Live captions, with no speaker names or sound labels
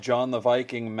John the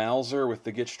Viking Mauser with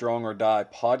the Get Strong or Die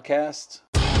podcast.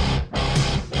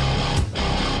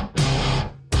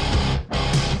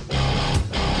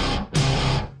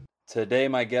 Today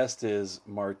my guest is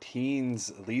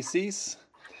Martins Licis.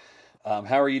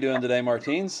 How are you doing today,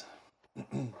 Martins? I'm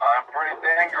pretty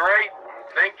dang great.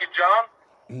 Thank you,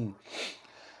 John.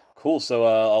 Cool. So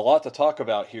a lot to talk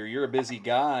about here. You're a busy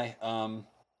guy.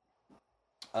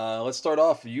 Let's start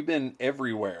off. You've been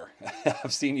everywhere.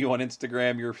 I've seen you on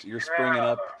Instagram. You're springing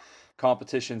up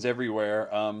competitions everywhere.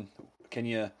 Can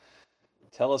you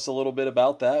tell us a little bit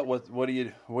about that? What are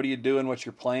you doing? What's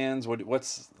your plans?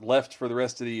 What's left for the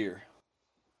rest of the year?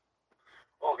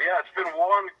 Well, yeah, it's been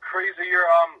one crazy year.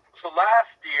 So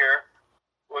last year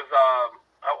was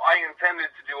I intended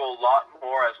to do a lot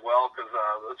more as well because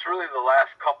it's really the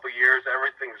last couple of years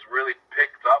everything's really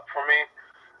picked up for me.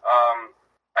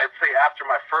 I'd say after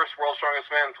my first World's Strongest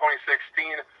Man in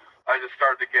 2016, I just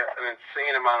started to get an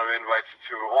insane amount of invites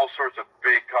to all sorts of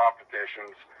big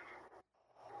competitions.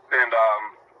 And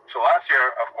so last year,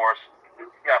 of course,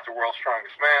 after World's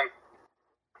Strongest Man,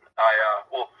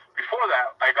 before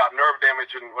that, I got nerve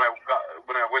damage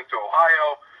when I went to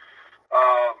Ohio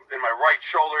in my right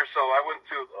shoulder. So I went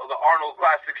to the Arnold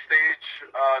Classic stage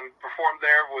and performed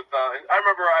there with. I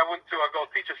remember I went to go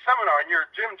teach a seminar in your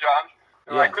gym, John.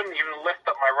 And I couldn't even lift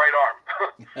up my right arm.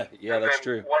 Yeah, that's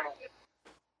true.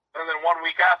 And then 1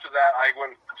 week after that, I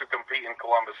went to compete in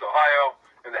Columbus, Ohio,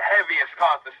 in the heaviest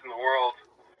contest in the world.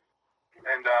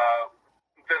 And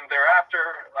then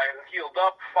thereafter, I healed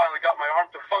up, finally got my arm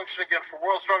to function again for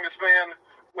World's Strongest Man,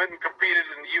 went and competed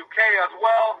in the UK as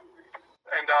well,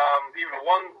 and even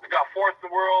got fourth in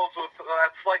the world with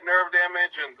that slight nerve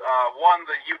damage, and won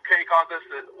the UK contest,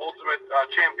 the Ultimate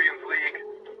Champions League.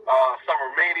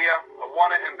 Summer Mania, I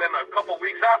won it, and then a couple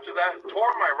weeks after that,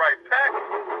 tore my right pec.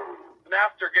 And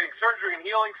after getting surgery and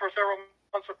healing for several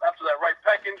months after that right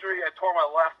pec injury, I tore my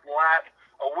left lat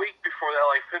a week before the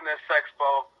LA Fitness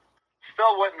Expo.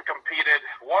 Still went and competed,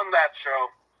 won that show.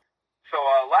 So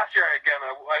last year, again,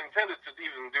 I intended to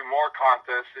even do more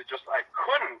contests. I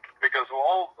couldn't because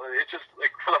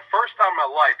for the first time in my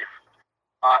life,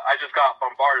 I just got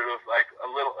bombarded with like a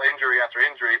little injury after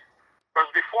injury. Whereas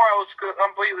before I was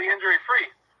completely injury-free.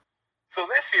 So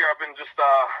this year I've been just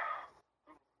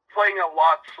playing a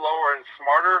lot slower and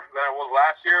smarter than I was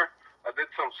last year. I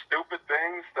did some stupid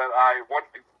things that I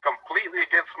went completely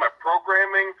against my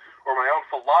programming or my own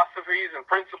philosophies and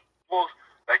principles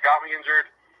that got me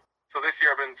injured. So this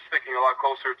year I've been sticking a lot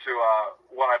closer to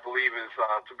what I believe is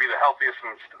to be the healthiest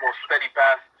and most steady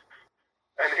path.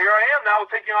 And here I am now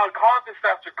taking on contest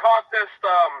after contest.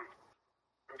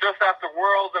 Just after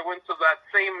Worlds, I went to that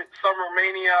same Summer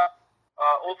Mania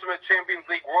Ultimate Champions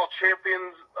League World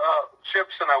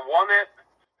Championships, and I won it.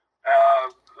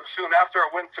 Soon after, I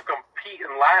went to compete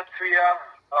in Latvia.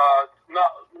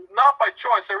 Not by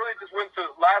choice. I really just went to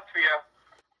Latvia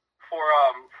for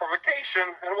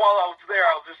vacation. And while I was there,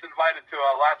 I was just invited to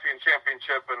a Latvian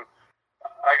championship, and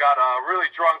I got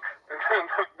really drunk. And then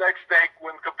the next day,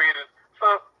 went and competed.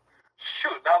 So.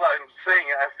 Shoot, now that I'm saying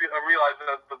it, I realize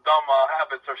that the dumb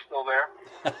habits are still there.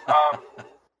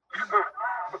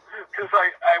 Because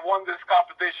I won this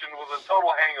competition with a total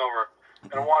hangover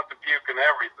and I wanted to puke and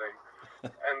everything.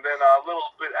 And then a little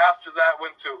bit after that,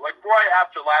 right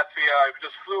after Latvia, I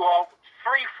just flew home,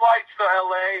 3 flights to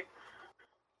LA,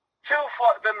 then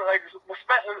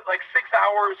spent 6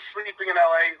 hours sleeping in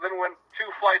LA, then went 2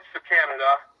 flights to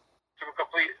Canada to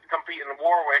compete in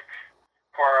Warwick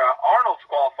for Arnold's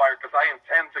qualifier because I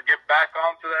intend to get back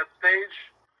onto that stage.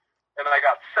 And I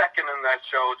got second in that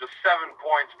show, just 7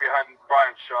 points behind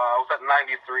Brian Shaw. I was at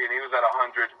 93 and he was at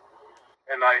 100.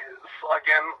 And I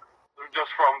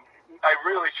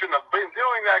really shouldn't have been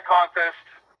doing that contest,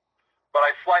 but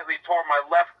I slightly tore my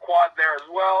left quad there as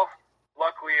well.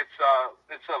 Luckily, it's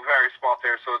a very small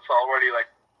tear, so it's already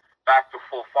back to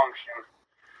full function.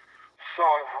 So,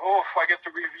 if I get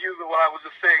to review what I was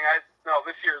just saying,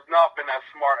 this year has not been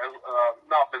smarter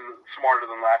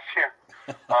than last year.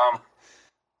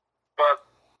 But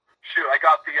shoot, I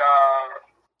got the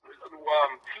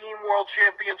Team World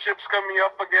Championships coming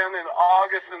up again in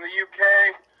August in the UK.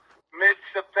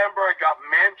 Mid-September, I got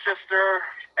Manchester.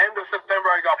 End of September,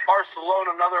 I got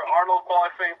Barcelona, another Arnold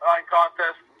qualifying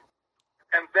contest.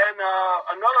 And then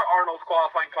another Arnold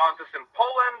qualifying contest in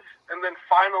Poland, and then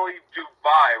finally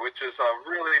Dubai, which is a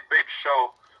really big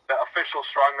show that Official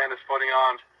Strongman is putting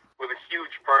on with a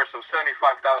huge purse of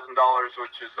 $75,000,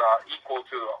 which is equal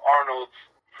to the Arnold's.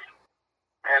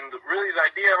 And really, the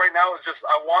idea right now is just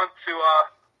I want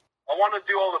to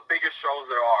do all the biggest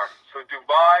shows there are. So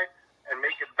Dubai, and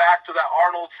make it back to that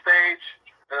Arnold stage,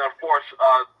 and then of course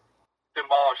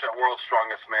demolish that world's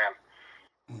strongest man.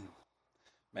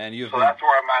 Man, so that's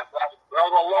where I'm at. That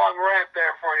was a long rant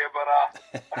there for you, but I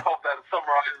hope that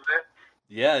summarizes it.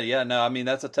 Yeah. No, I mean,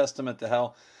 that's a testament to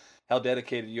how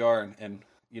dedicated you are, and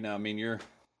you know, I mean, you're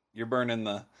burning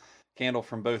the candle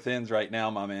from both ends right now,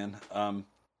 my man.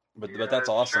 But that's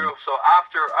awesome. True. So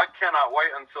I cannot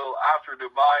wait until after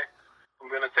Dubai. I'm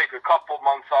going to take a couple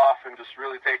months off and just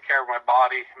really take care of my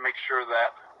body, make sure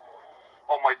that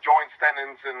all my joints,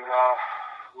 tendons, and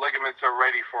ligaments are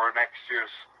ready for next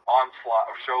year's onslaught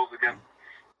of shows again.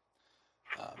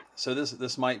 So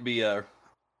this might be a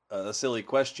silly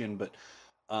question, but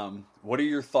what are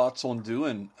your thoughts on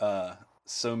doing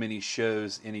so many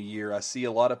shows in a year? I see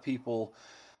a lot of people,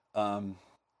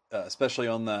 especially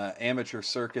on the amateur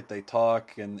circuit, they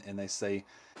talk and they say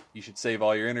you should save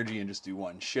all your energy and just do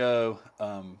one show.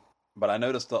 But I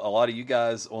noticed a lot of you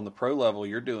guys on the pro level,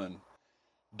 you're doing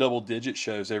double-digit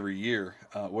shows every year.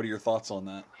 What are your thoughts on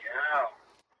that? Yeah,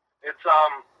 it's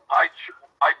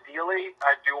ideally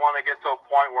I do want to get to a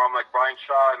point where I'm like Brian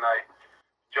Shaw and I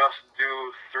just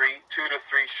do 2 to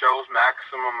 3 shows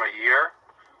maximum a year.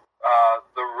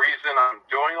 The reason I'm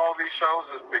doing all these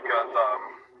shows is because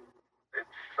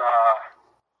it's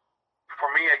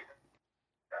for me.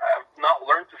 I've not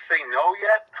learned to say no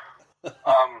yet.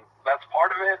 That's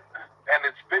part of it, and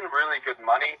it's been really good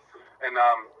money. And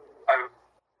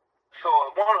so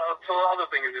the other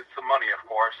thing is it's the money, of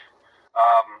course.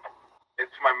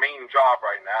 It's my main job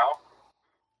right now.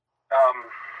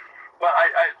 But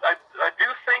I do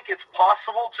think it's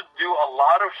possible to do a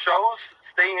lot of shows,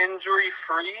 stay injury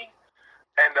free,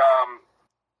 and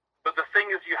but the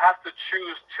thing is you have to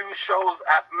choose 2 shows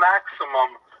at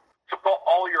maximum to put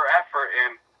all your effort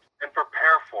in and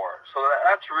prepare for. So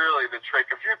that's really the trick.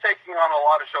 If you're taking on a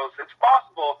lot of shows, it's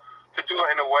possible to do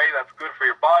it in a way that's good for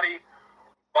your body,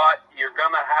 but you're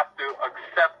going to have to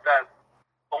accept that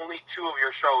only 2 of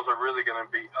your shows are really going to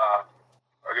be are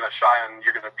going to shine, and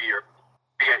you're going to be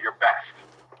at your best.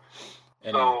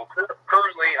 So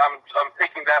currently I'm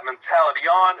taking that mentality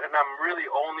on, and I'm really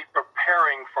only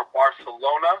preparing for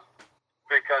Barcelona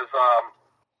because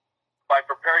by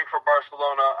preparing for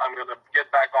Barcelona, I'm going to get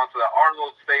back onto the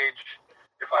Arnold stage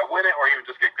if I win it, or even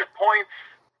just get good points.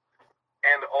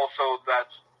 And also that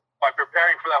by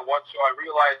preparing for that one show, I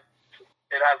realized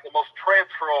it has the most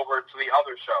transfer over to the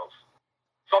other shows.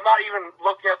 So I'm not even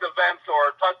looking at the events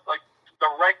or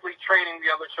directly training the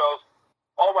other shows.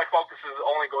 All my focus is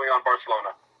only going on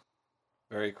Barcelona.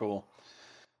 Very cool.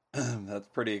 That's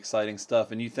pretty exciting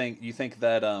stuff. And you think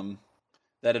that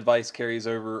that advice carries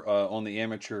over on the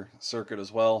amateur circuit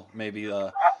as well? Maybe.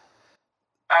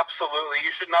 Absolutely,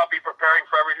 you should not be preparing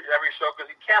for every show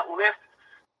because you can't lift.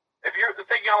 If you're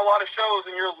taking on a lot of shows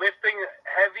and you're lifting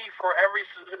heavy for every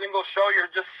single show,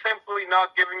 you're just simply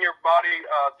not giving your body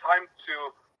time to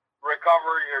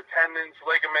recover your tendons,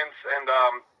 ligaments, and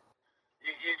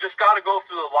you just got to go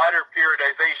through the lighter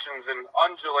periodizations and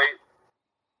undulate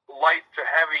light to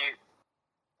heavy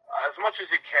as much as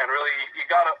you can. Really, you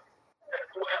got to.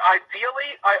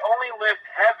 Ideally, I only lift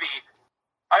heavy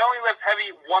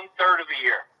 1/3 of the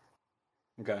year.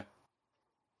 Okay.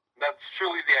 That's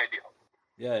truly the ideal.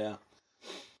 Yeah.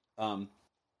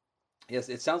 Yes,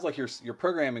 it sounds like your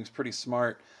programming's pretty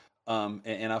smart.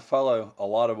 And I follow a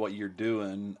lot of what you're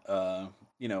doing,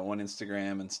 on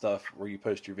Instagram and stuff where you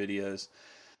post your videos.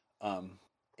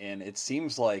 And it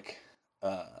seems like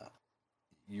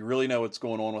you really know what's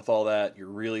going on with all that. You're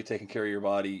really taking care of your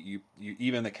body. You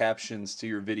even the captions to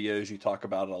your videos, you talk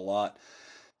about it a lot.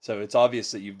 So it's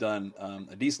obvious that you've done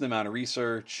a decent amount of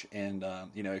research and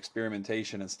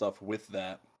experimentation and stuff with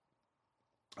that.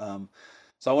 So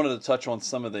I wanted to touch on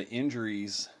some of the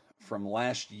injuries from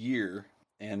last year.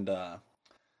 And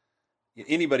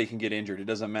anybody can get injured. It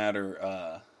doesn't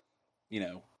matter,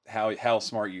 how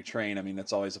smart you train. I mean,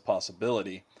 that's always a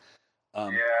possibility. But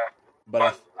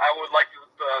I would like to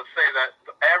say that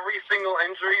every single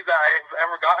injury that I've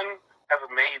ever gotten has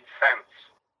made sense.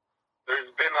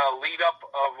 There's been a lead up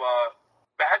of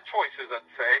bad choices, I'd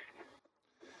say,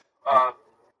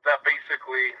 that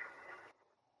basically,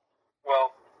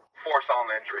 force on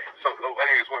the injury. So,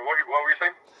 anyways, what were you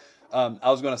saying?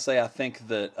 I was going to say, I think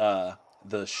that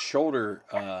the shoulder,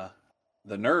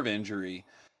 the nerve injury,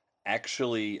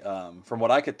 actually, from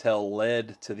what I could tell,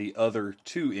 led to the other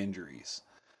 2 injuries.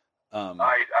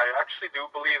 I actually do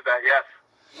believe that, yes.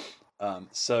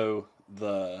 So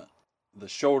the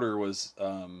shoulder was,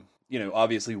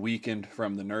 obviously weakened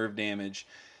from the nerve damage,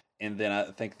 and then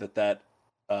I think that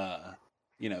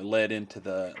led into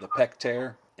the pec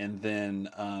tear, and then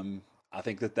I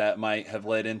think that might have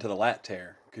led into the lat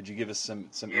tear. Could you give us some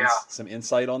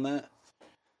insight on that?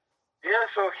 Yeah,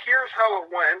 so here's how it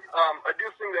went. I do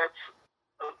think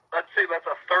I'd say that's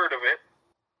a third of it.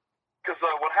 Because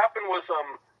what happened was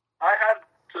I had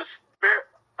to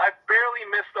I barely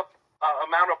missed the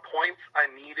amount of points I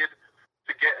needed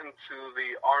to get into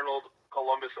the Arnold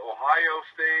Columbus, Ohio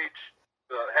stage,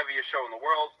 the heaviest show in the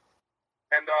world.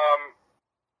 And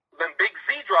then Big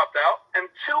Z dropped out, and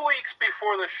 2 weeks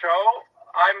before the show,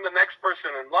 I'm the next person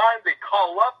in line. They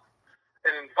call up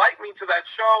and invite me to that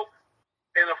show.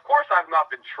 And of course, I've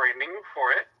not been training for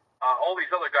it. All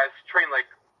these other guys train 3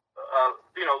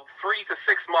 to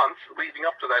 6 months leading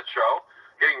up to that show,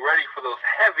 getting ready for those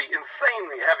heavy,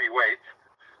 insanely heavy weights.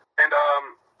 And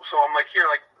so I'm here,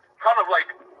 kind of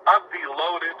I'm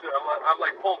deloaded. I'm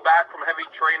pulled back from heavy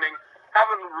training.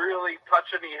 Haven't really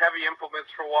touched any heavy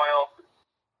implements for a while.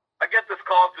 I get this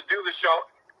call to do the show,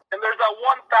 and there's a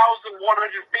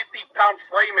 1,150-pound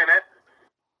frame in it.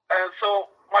 And so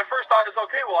my first thought is,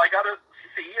 okay, well, I got to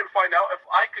see and find out if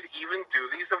I could even do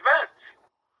these events.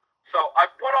 So I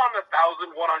put on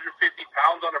 1,150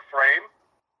 pounds on a frame,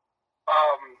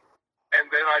 and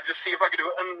then I just see if I could do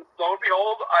it. And lo and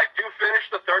behold, I do finish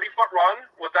the 30-foot run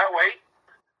with that weight.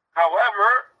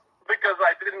 However, because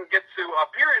I didn't get to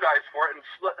periodize for it and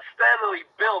steadily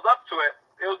build up to it,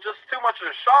 it was just too much of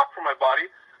a shock for my body.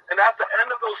 And at the end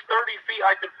of those 30 feet,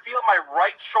 I could feel my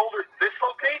right shoulder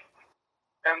dislocate,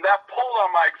 and that pulled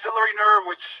on my axillary nerve,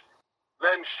 which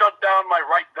then shut down my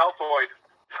right deltoid.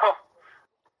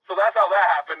 So that's how that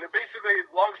happened. And basically,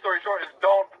 long story short, is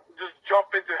don't just jump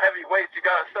into heavy weights. You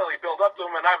got to steadily build up to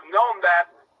them, and I've known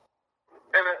that.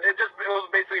 And it was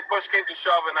basically push came to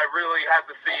shove, and I really had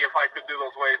to see if I could do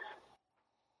those weights.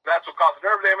 That's what caused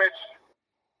nerve damage.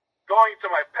 Going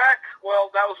to my pec, well,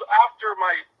 that was after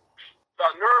my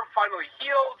nerve finally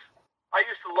healed. I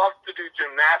used to love to do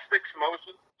gymnastics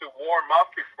motions to warm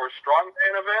up before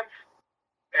strongman events,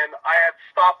 and I had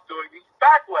stopped doing these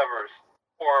back levers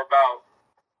for about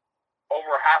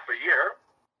over half a year.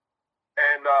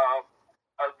 And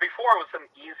before, it was an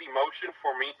easy motion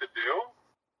for me to do.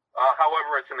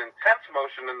 However, it's an intense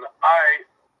motion, and I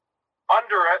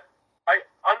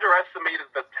underestimated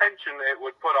the tension it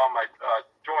would put on my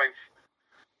joints.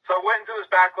 So I went into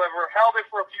this back lever, held it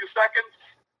for a few seconds,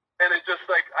 and it just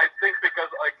I think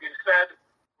because like you said,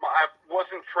 I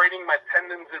wasn't training my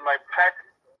tendons in my pec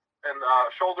and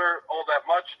shoulder all that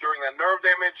much during that nerve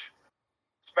damage,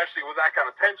 especially with that kind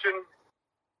of tension.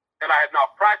 And I had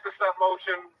not practiced that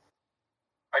motion.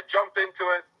 I jumped into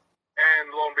it, and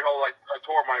lo and behold, I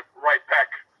tore my right pec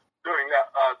doing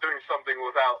that, doing something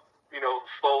without,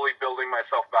 slowly building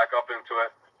myself back up into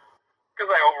it because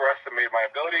I overestimated my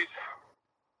abilities.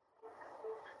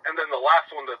 And then the last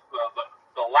one, the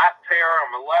lat tear on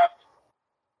my left,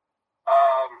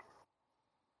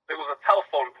 it was a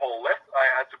telephone pole lift. I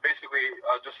had to basically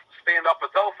just stand up a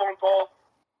telephone pole.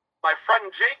 My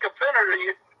friend Jacob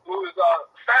Finnerty, who is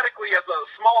statically has a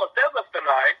smaller deadlift than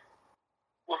I,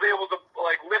 was able to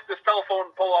lift this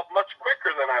telephone pole up much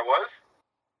quicker than I was.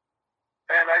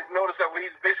 And I noticed that he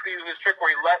basically used this trick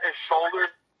where he let his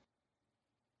shoulders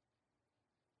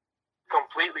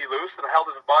completely loose and held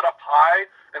his butt up high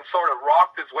and sort of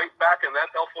rocked his weight back, and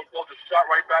that telephone pole just shot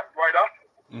right up.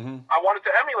 Mm-hmm. I wanted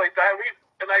to emulate that,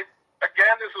 and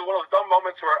this is one of those dumb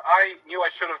moments where I knew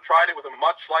I should have tried it with a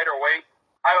much lighter weight.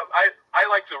 I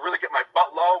like to really get my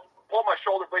butt low, pull my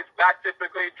shoulder blades back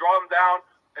typically, draw them down,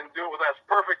 and do it with as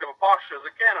perfect of a posture as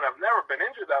I can, and I've never been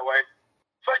injured that way.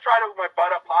 So I tried it with my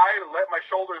butt up high and let my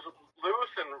shoulders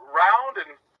loose and round,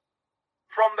 and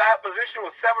from that position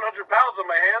with 700 pounds on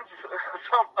my hands,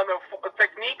 a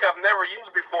technique I've never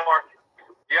used before.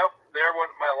 Yep, there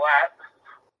went my lat.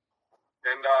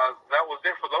 And that was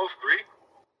it for those three.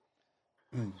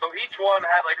 So each one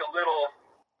had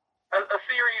a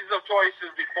series of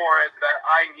choices before it that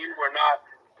I knew were not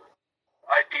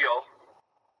ideal,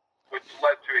 which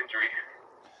led to injury.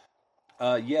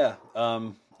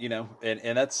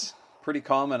 And that's pretty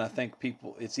common. I think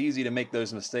it's easy to make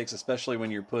those mistakes, especially when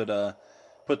you're put to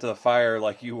the fire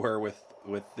like you were with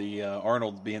the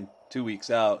Arnold being 2 weeks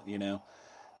out.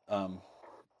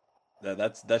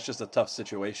 That's just a tough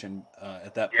situation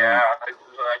at that point. Yeah, I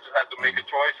just had to make a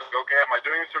choice. Okay, am I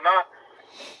doing this or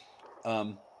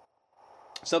not?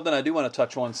 Something I do want to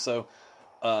touch on. So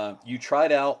you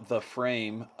tried out the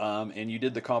frame, and you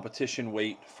did the competition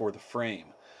weight for the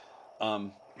frame. Yeah.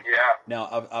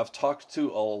 Now I've talked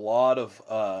to a lot of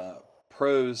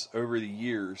pros over the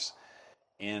years,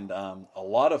 and a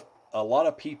lot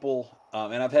of people,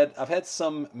 and I've had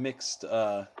some mixed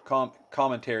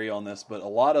commentary on this, but a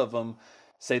lot of them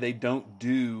say they don't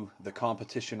do the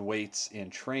competition weights in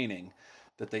training,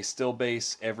 that they still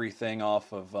base everything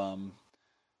off of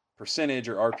percentage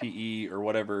or RPE or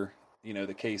whatever,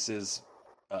 the case is.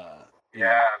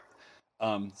 Yeah.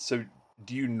 So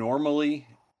do you normally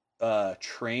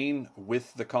train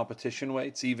with the competition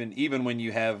weights, even when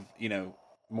you have,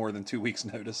 more than 2 weeks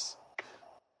notice?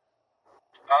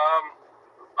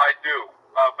 I do,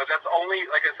 but that's only,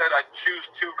 like I said, I choose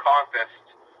 2 contests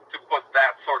to put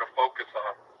that sort of focus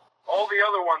on. All the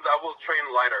other ones I will train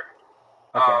lighter.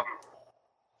 Okay.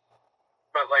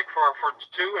 But like for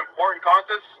 2 important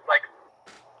contests, like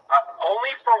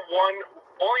only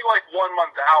like 1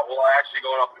 month out will I actually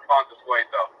go up the contest weight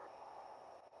though.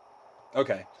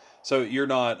 Okay, so you're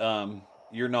not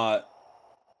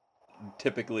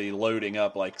typically loading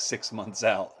up like 6 months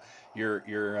out. You're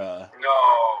No.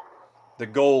 The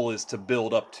goal is to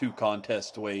build up to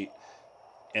contest weight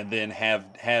and then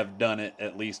have done it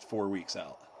at least 4 weeks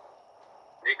out.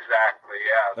 Exactly,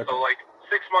 yeah. Okay. So like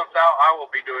 6 months out, I will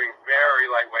be doing very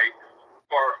lightweight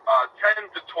for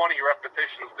 10 to 20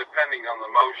 repetitions depending on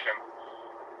the motion.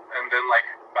 And then like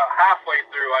about halfway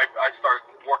through, I start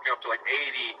working up to like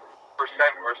 80%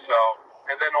 or so.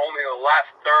 And then only the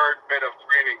last third bit of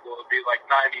training will be like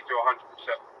 90 to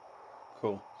 100%.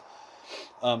 Cool.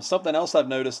 Something else I've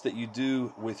noticed that you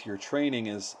do with your training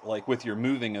is like with your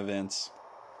moving events.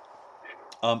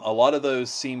 A lot of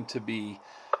those seem to be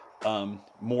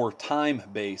more time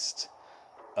based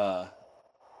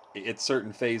at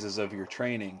certain phases of your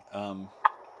training.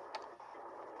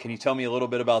 Can you tell me a little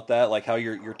bit about that? Like how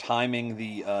you're timing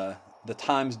the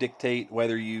times dictate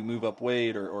whether you move up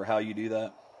weight or how you do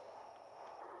that?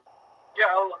 Yeah,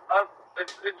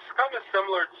 it's kind of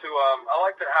similar to, I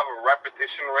like to have a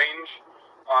repetition range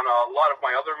on a lot of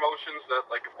my other motions that,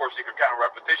 like, of course, you can count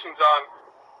repetitions on.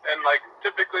 And, like,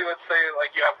 typically, let's say,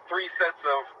 like, you have 3 sets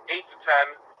of 8 to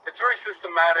 10. It's a very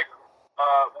systematic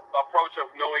approach of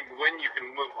knowing when you can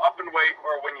move up in weight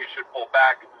or when you should pull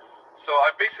back. So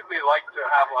I basically like to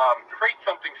have create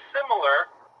something similar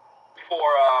for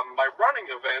my running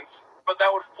events, but that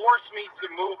would force me to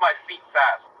move my feet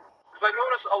fast. Because I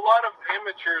notice a lot of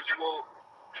amateurs will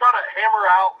try to hammer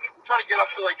out, try to get up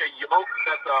to like a yoke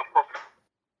that the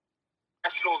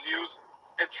professionals use,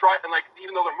 and like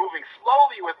even though they're moving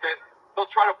slowly with it, they'll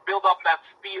try to build up that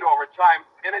speed over time,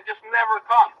 and it just never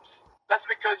comes. That's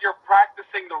because you're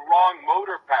practicing the wrong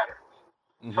motor patterns.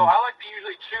 Mm-hmm. So I like to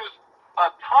usually choose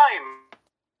a time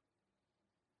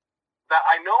that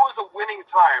I know is a winning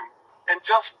time, and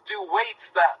just do weights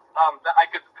that I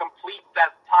could complete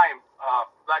that time,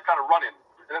 that kind of run in,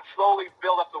 and then slowly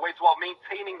build up the weights while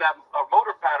maintaining that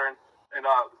motor pattern and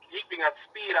keeping that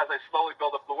speed as I slowly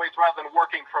build up the weights, rather than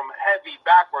working from heavy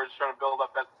backwards trying to build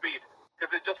up that speed,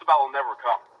 because it just about will never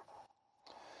come.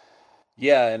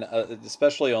 Yeah, and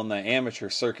especially on the amateur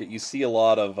circuit, you see a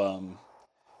lot of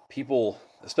people,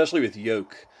 especially with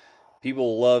yoke.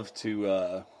 People love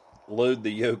to load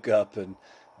the yoke up, and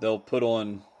they'll put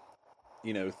on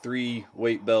 3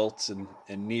 weight belts and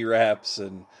knee wraps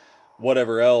and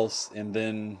whatever else, and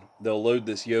then they'll load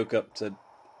this yoke up to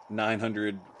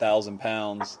 900,000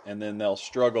 pounds, and then they'll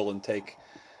struggle and take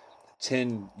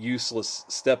 10 useless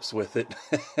steps with it.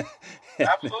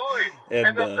 Absolutely.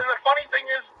 And the funny thing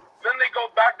is, then they go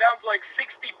back down to like 60%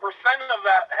 of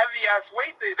that heavy ass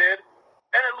weight they did,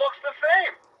 and it looks the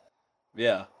same.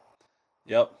 Yeah.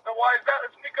 Yep. And why is that?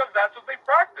 It's because that's what they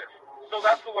practice. So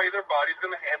that's the way their body's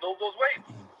going to handle those weights.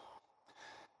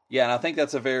 Yeah, and I think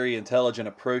that's a very intelligent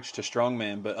approach to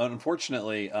strongman. But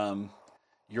unfortunately,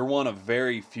 you're one of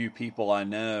very few people I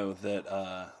know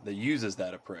that uses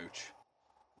that approach.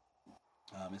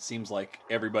 It seems like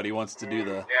everybody wants to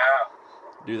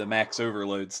do the max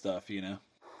overload stuff, Yeah,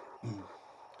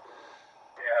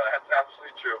 that's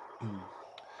absolutely true.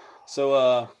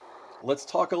 So let's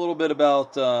talk a little bit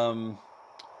about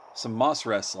some Moss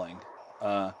wrestling.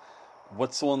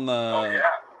 What's on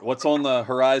the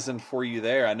horizon for you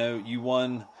there? I know you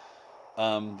won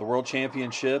the World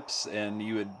Championships, and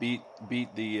you had beat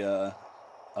the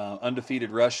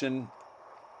undefeated Russian,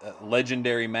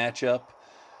 legendary matchup.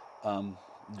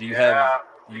 Do you have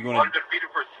you going undefeated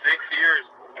for 6 years?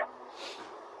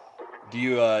 Do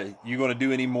you going to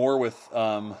do any more with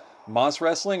Moss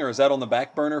wrestling, or is that on the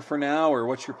back burner for now, or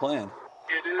what's your plan?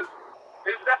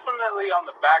 It's definitely on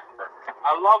the back burner.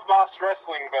 I love Moss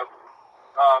wrestling, but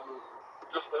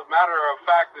just a matter of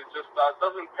fact, it just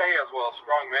doesn't pay as well as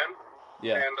strongman.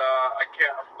 Yeah. And I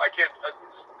can't.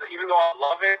 Even though I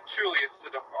love it, truly, it's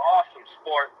an awesome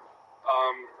sport.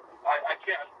 I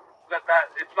can't.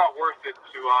 That it's not worth it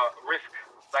to risk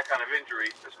that kind of injury,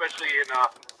 especially in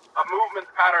a movement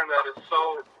pattern that is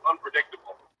so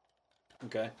unpredictable.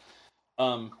 Okay.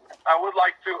 I would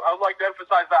like to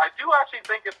emphasize that I do actually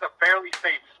think it's a fairly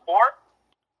safe sport.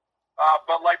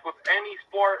 But like with any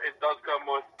sport, it does come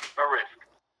with a risk,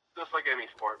 just like any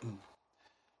sport.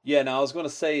 Yeah, now I was going to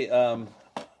say, a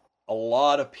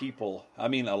lot of people,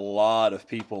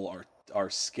 are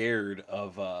scared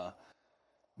of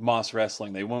Moss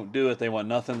wrestling. They won't do it. They want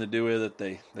nothing to do with it.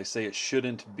 They say it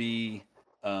shouldn't be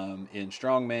in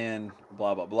strongman.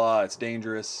 Blah blah blah. It's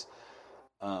dangerous.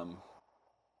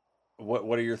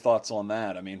 What are your thoughts on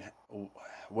that? I mean,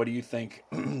 what do you think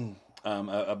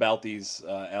about these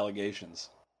allegations?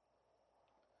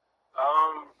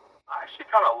 I actually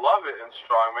kind of love it in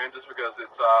strongman just because it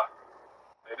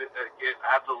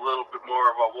adds a little bit more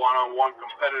of a one-on-one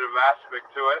competitive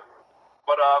aspect to it.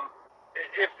 But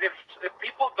if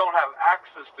people don't have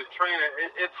access to train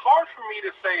it, it's hard for me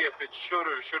to say if it should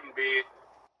or shouldn't be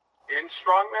in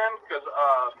strongman because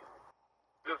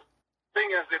the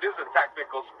thing is, it is a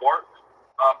technical sport.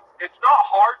 It's not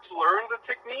hard to learn the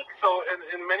technique, so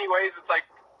in many ways, it's like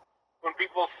when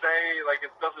people say like it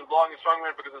doesn't belong in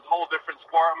strongman because it's a whole different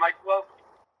sport. I'm like, well,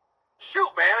 shoot,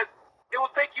 man, it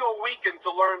will take you a weekend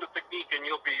to learn the technique, and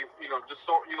you'll be,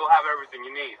 you'll have everything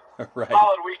you need. Right.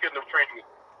 Solid weekend of training.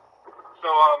 So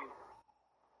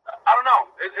I don't know.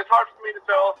 It's hard for me to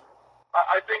tell.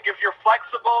 I think if you're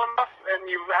flexible enough and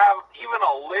you have even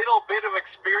a little bit of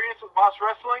experience with Moss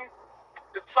wrestling,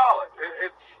 it's solid.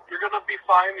 You're gonna be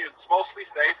fine. It's mostly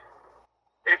safe.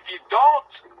 If you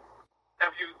don't,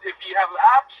 if you have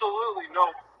absolutely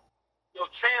no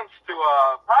chance to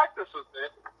practice with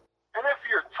it, and if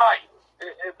you're tight,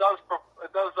 it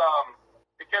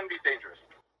can be dangerous.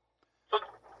 So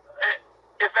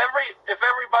if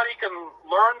everybody can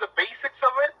learn the basics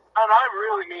of it, and I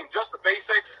really mean just the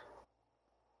basics,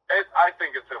 I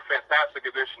think it's a fantastic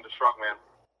addition to strongman.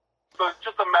 So it's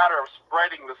just a matter of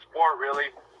spreading the sport,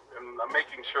 really, and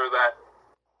making sure that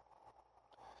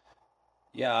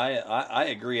Yeah, I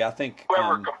agree. I think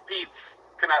whoever competes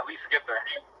can at least get their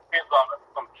hands on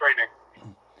some training.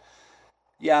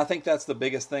 Yeah, I think that's the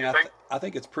biggest thing. I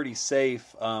think it's pretty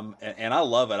safe, and I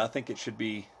love it. I think it should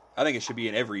be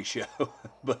in every show.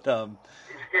 But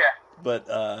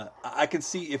I can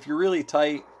see if you're really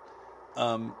tight,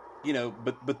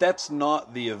 but that's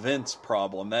not the event's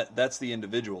problem. That's the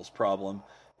individual's problem.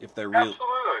 If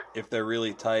they're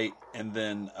really tight, and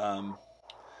then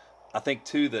I think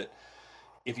too that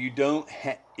if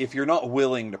you're not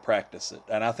willing to practice it,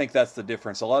 and I think that's the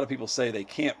difference. A lot of people say they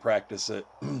can't practice it,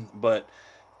 but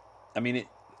I mean,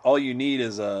 all you need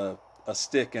is a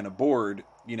stick and a board.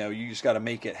 You just got to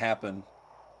make it happen.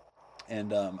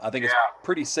 And I think it's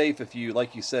pretty safe if you,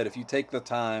 like you said, if you take the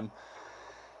time,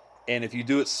 and if you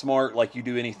do it smart, like you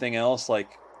do anything else, like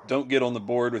don't get on the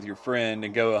board with your friend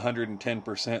and go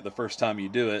 110% the first time you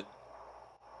do it.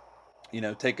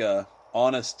 Take a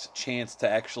honest chance to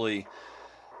actually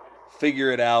figure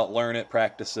it out, learn it,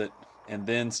 practice it, and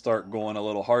then start going a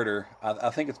little harder. I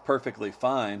think it's perfectly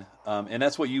fine, and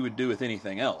that's what you would do with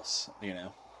anything else,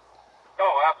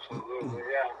 Oh, absolutely,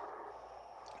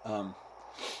 yeah.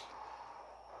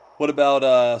 What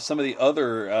about some of the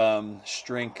other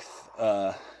strength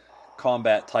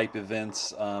combat type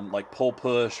events, like pole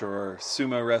push or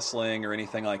sumo wrestling or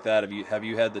anything like that? Have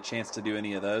you had the chance to do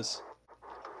any of those?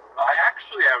 I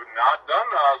actually have not done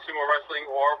sumo wrestling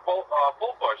or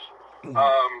pole push.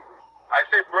 I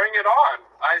say bring it on.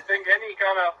 I think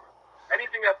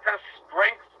anything that tests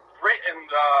strength, grit, and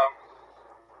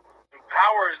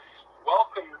power is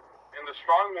welcome in the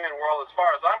strongman world as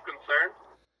far as I'm concerned.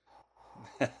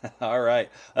 All right,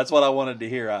 that's what I wanted to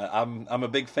hear. I'm a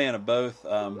big fan of both.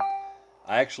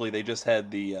 They just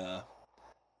had the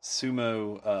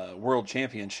sumo world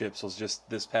championships was just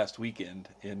this past weekend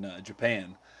in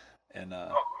Japan, and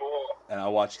cool. And I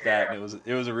watched that, and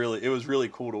it was really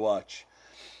cool to watch.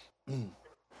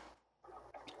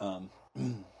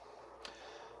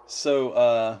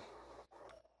 So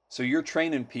you're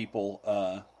training people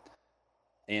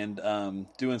and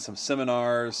doing some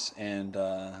seminars and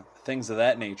things of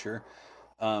that nature.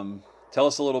 Tell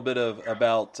us a little bit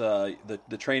about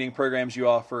the training programs you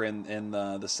offer and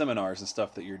the seminars and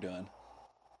stuff that you're doing.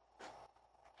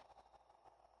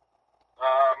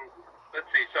 Let's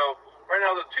see. So right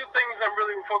now, the two things I'm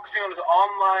really focusing on is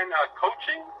online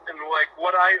coaching, and like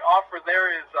what I offer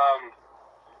there is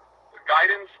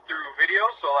guidance through video,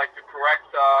 so like the correct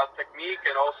technique,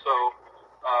 and also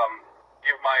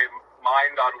give my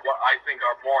mind on what I think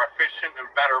are more efficient and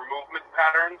better movement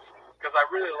patterns, because I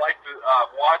really like to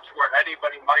watch where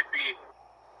anybody might be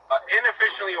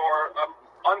inefficiently or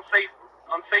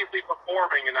unsafely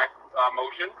performing in that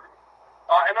motion.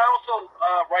 And I also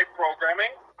write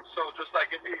programming, so just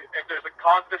like if there's a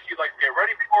contest you'd like to get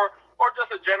ready for, or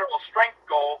just a general strength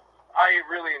goal, I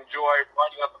really enjoy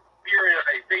writing up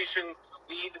periodization to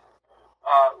lead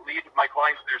my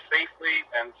clients there safely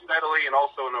and steadily, and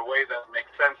also in a way that makes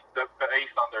sense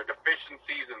based on their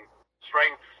deficiencies and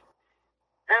strengths.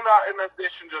 And in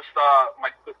addition, just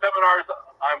the seminars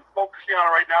I'm focusing on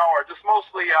right now are just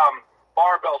mostly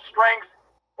barbell strength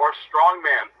or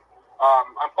strongman.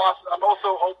 I'm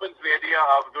also open to the idea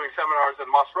of doing seminars in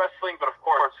muscle wrestling, but of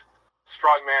course,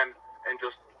 strongman and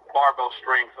just barbell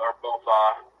strength are both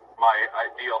my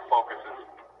ideal focuses.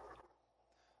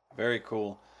 Very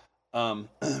cool. And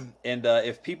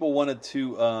if people wanted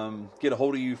to get a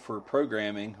hold of you for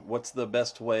programming, what's the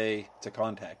best way to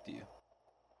contact you?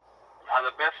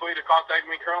 The best way to contact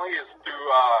me currently is through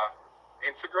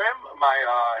Instagram. My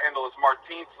handle is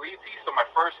Licis, so my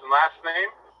first and last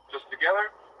name, just together.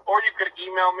 Or you could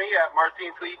email me at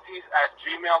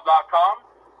martinslicis@gmail.com.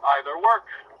 Either work.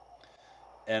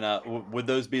 And would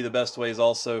those be the best ways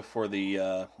also for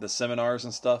the seminars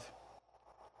and stuff?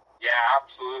 Yeah,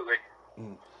 absolutely.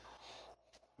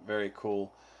 Very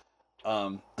cool.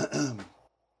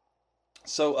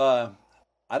 So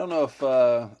I don't know if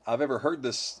I've ever heard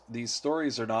these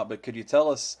stories or not, but could you tell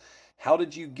us, how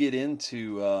did you get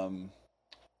into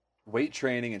weight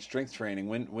training and strength training?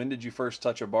 When did you first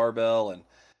touch a barbell,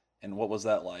 and what was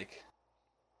that like?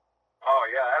 Oh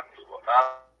yeah,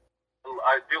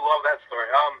 I do love that story.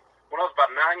 When I was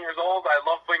about 9 years old, I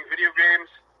loved playing video games.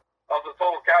 I was a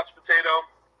total couch potato,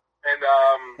 and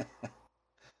I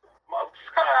was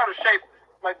kind of out of shape.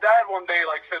 My dad one day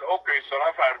said, "Okay, son,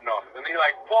 I've had enough," and he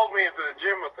pulled me into the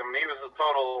gym with him. And he was a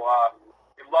total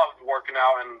he loved working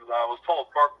out, and was total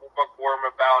bookworm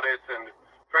about it, and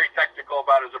very technical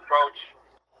about his approach.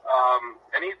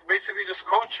 And he basically just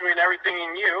coached me in everything he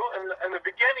knew. And in the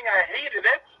beginning, I hated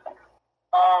it,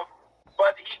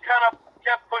 but he kind of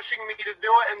kept pushing me to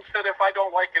do it, and said if I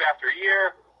don't like it after a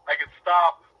year, I could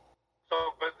stop.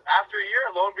 So, but after a year,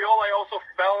 lo and behold, I also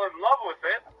fell in love with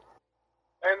it.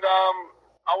 And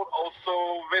I would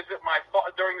also visit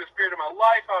during this period of my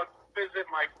life, I would visit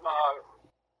my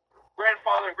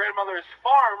grandfather and grandmother's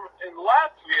farm in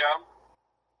Latvia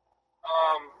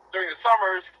during the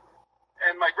summers.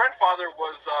 And my grandfather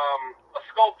was a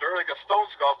sculptor, like a stone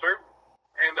sculptor.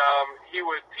 And he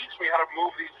would teach me how to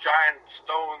move these giant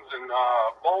stones and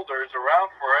boulders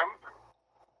around for him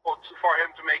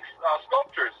to make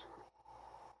sculptures.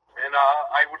 And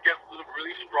I would get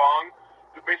really strong,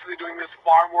 basically doing this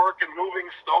farm work and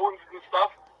moving stones and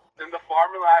stuff in the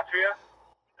farm in Latvia.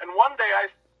 And one day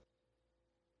I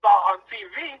saw on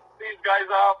TV these guys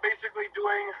basically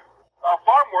doing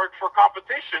farm work for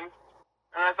competition.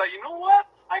 And I thought, you know what?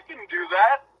 I can do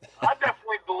that. I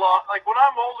definitely belong. When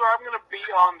I'm older, I'm going to be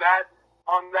on that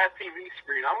TV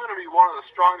screen. I'm going to be one of the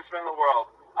strongest men in the world.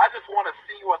 I just want to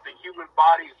see what the human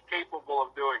body is capable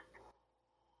of doing.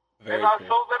 Very cool.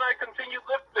 So then I continued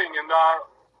lifting and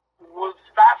was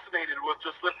fascinated with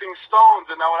just lifting stones,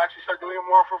 and I would actually start doing it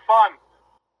more for fun.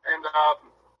 And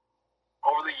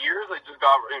over the years, I just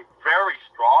got very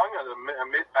strong. As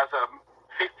a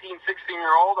 15,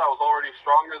 16-year-old, I was already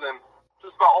stronger than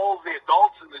just about all of the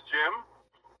adults in the gym.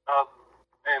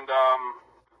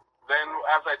 Then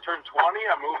as I turned 20,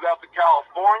 I moved out to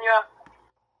California.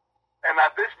 And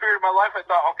at this period of my life, I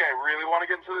thought, okay, I really want to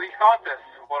get into these contests.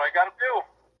 What I got to do?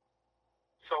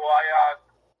 So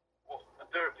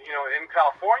in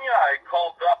California, I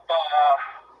called up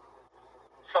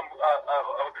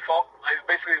I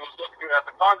basically was looking at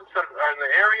the contests that are in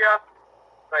the area.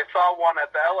 And I saw one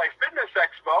at the LA Fitness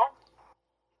Expo,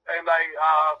 and I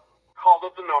called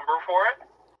up the number for it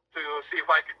to see if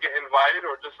I could get invited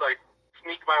or just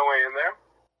sneak my way in there.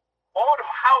 Old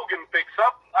Haugen picks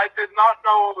up. I did not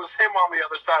know it was him on the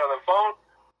other side of the phone,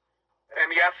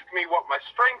 and he asked me what my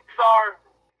strengths are.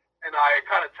 And I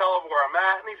kind of tell him where I'm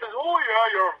at, and he says, "Oh yeah,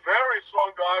 you're a very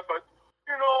strong guy, but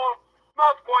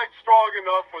not quite strong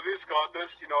enough for this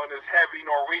contest," in his heavy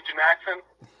Norwegian accent.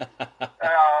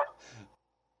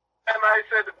 And I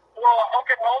said, "Well,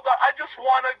 okay, hold on. I just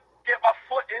want to get my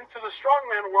foot into the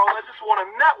strongman world. I just want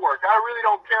to network. I really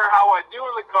don't care how I do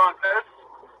in the contest.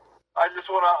 I just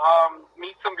want to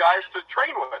meet some guys to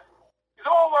train with." He said,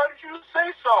 "Oh, why did you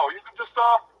say so? You can just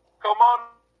come on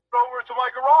over to my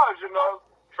garage and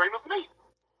train with me."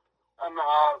 And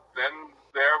then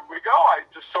there we go. I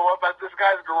just show up at this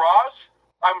guy's garage.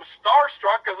 I'm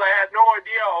starstruck because I had no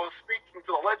idea I was speaking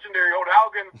to the legendary Old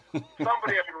Haugen,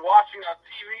 somebody I've been watching on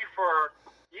TV for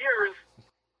years.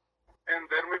 And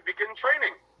then we begin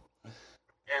training.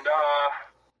 And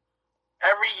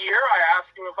every year I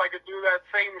ask him if I could do that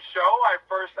same show I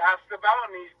first asked about,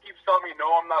 and he keeps telling me,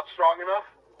 "No, I'm not strong enough."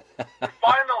 And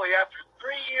finally, after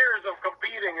 3 years of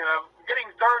competing,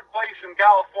 getting third place in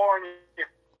California,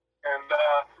 and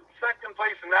second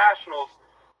place in nationals,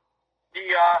 he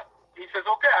says,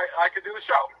 okay, I could do the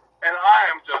show. And I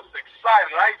am just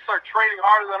excited. I start training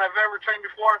harder than I've ever trained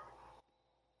before.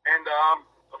 And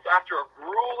after a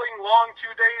grueling long 2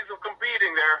 days of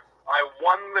competing there, I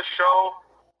won the show.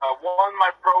 I won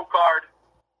my pro card.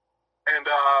 And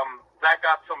that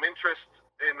got some interest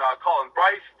in Colin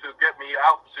Bryce to get me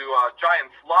out to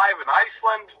Giants Live in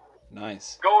Iceland.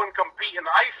 Nice. Go and compete in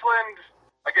Iceland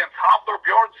against Hafthor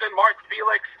Bjornsson, Mark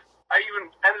Felix. I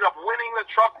even ended up winning the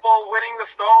truck bull, winning the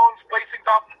stones, placing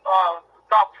top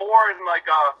 4 in like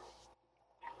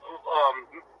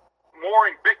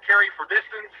mooring big carry for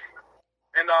distance.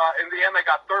 And in the end, I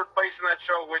got third place in that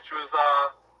show, which was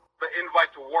the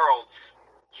invite to World's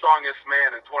Strongest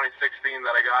Man in 2016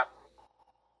 that I got.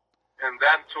 And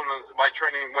that's when my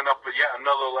training went up yet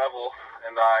another level,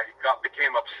 and I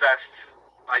became obsessed.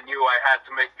 I knew I had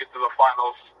to make it to the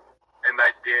finals, and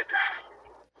I did.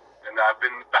 And I've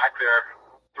been back there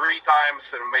 3 times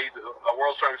and made a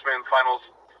World's Strongest Man finals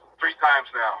 3 times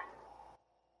now.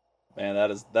 Man,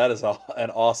 that is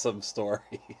an awesome story.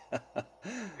 Yeah,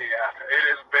 it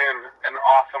has been an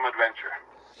awesome adventure.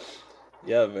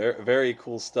 Yeah, very, very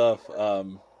cool stuff.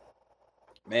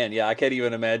 Man, yeah, I can't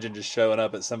even imagine just showing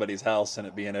up at somebody's house and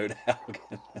it being O'Dowd.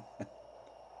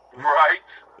 Right?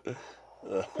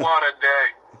 What a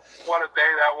day. What a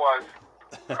day that was.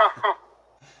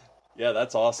 Yeah,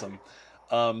 that's awesome.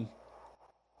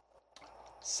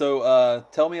 So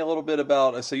tell me a little bit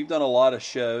about, so you've done a lot of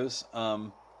shows.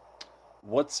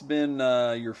 What's been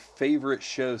your favorite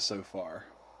show so far?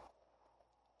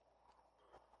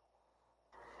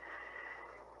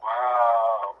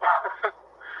 Wow.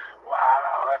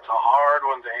 Wow, that's a hard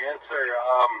one to answer.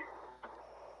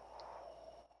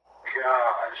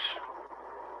 Gosh.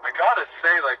 I gotta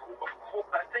say, like,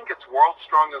 I think it's World's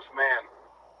Strongest Man.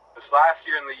 This last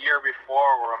year and the year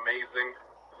before were amazing.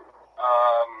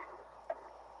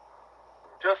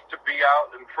 Just to be out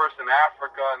first in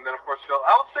Africa, and then of course Phil.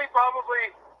 I would say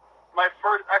probably my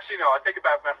first. Actually, no, I take it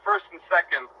back. My first and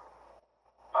second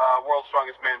World's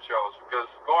Strongest Man shows, because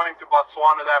going to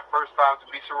Botswana that first time to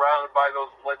be surrounded by those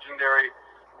legendary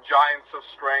giants of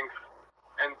strength,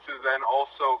 and to then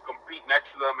also compete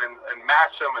next to them and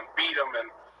match them and beat them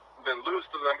and then lose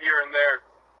to them here and there.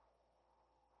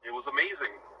 It was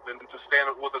amazing. Then to stand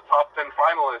with a top 10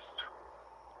 finalist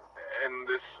in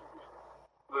this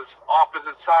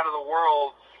opposite side of the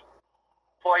world,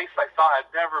 place I thought I'd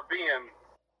never been.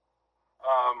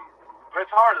 But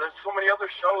it's hard. There's so many other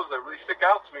shows that really stick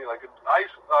out to me. Like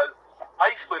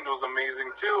Iceland was amazing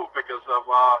too, because of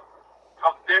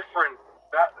how different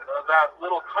that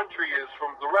little country is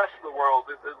from the rest of the world.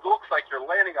 It looks like you're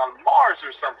landing on Mars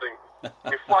or something.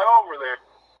 You fly over there.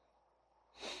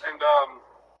 And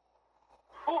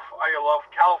I love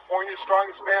California's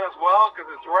Strongest Man as well, because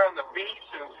it's right on the beach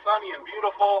and it's sunny and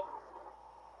beautiful.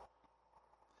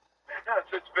 And yeah,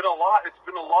 it's been a lot. It's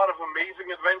been a lot of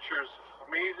amazing adventures,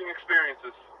 amazing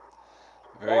experiences.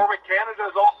 Warwick, Canada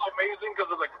is also amazing because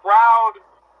of the crowd.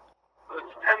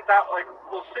 It's 10,000, like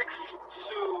 6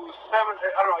 to 7,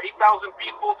 I don't know, 8,000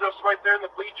 people just right there in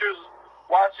the bleachers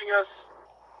watching us.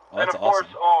 Oh, and of awesome.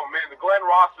 course, oh man, the Glenn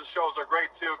Ross's shows are great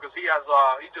too, because he has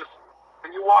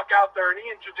when you walk out there and he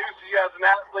introduces you as an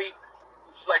athlete,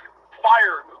 it's like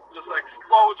fire just like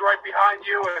explodes right behind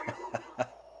you, and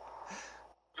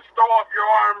just throw up your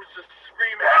arms, just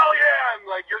scream hell yeah, and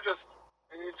like you're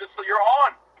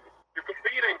on, you're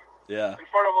competing, yeah, in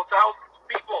front of 1,000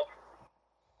 people.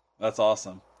 That's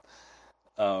awesome.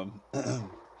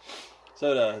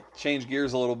 So to change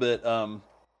gears a little bit,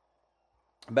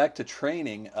 back to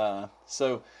training.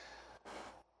 So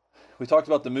we talked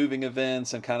about the moving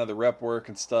events and kind of the rep work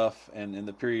and stuff and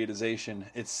the periodization.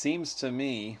 It seems to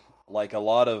me like a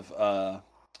lot of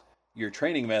your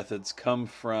training methods come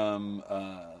from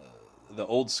the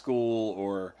old school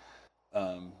or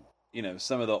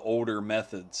some of the older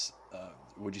methods.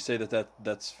 Would you say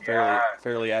that's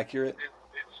fairly accurate?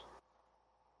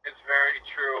 It's very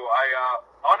true. I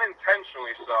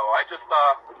unintentionally so. I just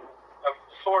I've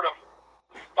sort of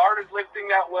started lifting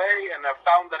that way, and I've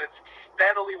found that it's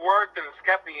steadily worked and it's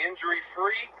kept me injury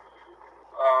free.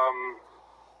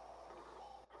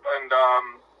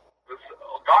 It's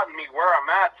gotten me where I'm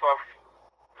at. So I've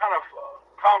kind of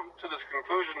come to this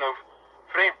conclusion of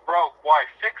if it ain't broke, why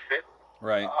fix it?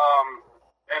 Right.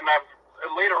 And I've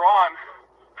later on,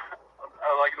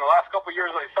 like in the last couple of years,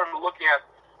 I started looking at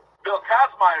Bill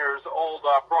Kazmainer's old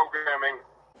programming,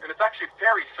 and it's actually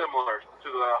very similar to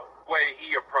the way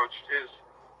he approached his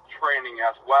training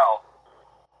as well.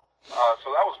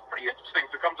 So that was pretty interesting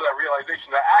to come to that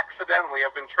realization that accidentally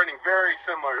I've been training very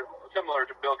similar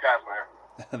to Bill Kazmaier.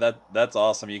 That's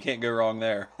awesome. You can't go wrong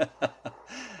there.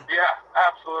 Yeah,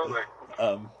 absolutely.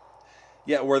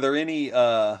 Yeah, were there any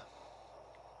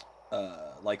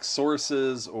like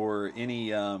sources or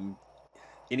any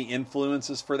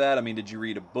influences for that? I mean, did you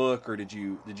read a book or did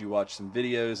you watch some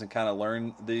videos and kind of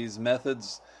learn these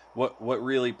methods? What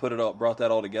really brought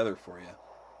that all together for you?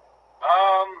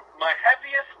 My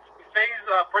heaviest phase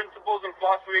principles and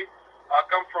philosophy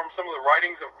come from some of the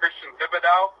writings of Christian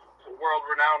Thibodeau, a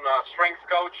world-renowned strength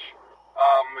coach.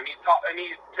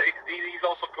 He's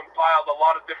also compiled a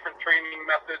lot of different training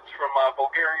methods from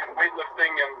Bulgarian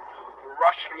weightlifting and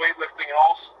Russian weightlifting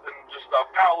and just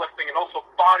powerlifting and also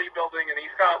bodybuilding, and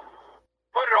he's kind of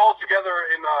put it all together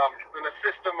in a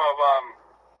system of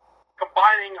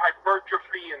combining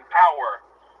hypertrophy and power,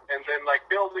 and then like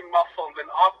building muscle and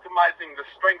then optimizing the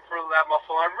strength for that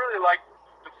muscle. And I really like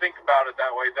to think about it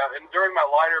that way. And during my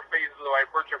lighter phases of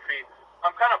hypertrophy,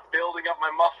 I'm kind of building up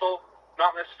my muscle,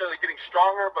 not necessarily getting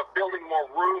stronger, but building more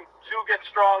room to get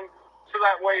strong. So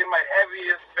that way in my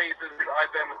heaviest phases, I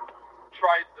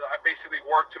basically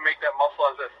work to make that muscle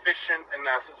as efficient and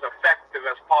as effective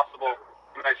as possible.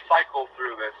 And I cycle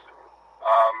through this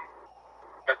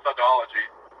methodology.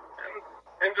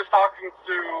 And just talking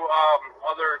to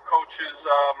other coaches,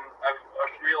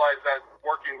 I've realized that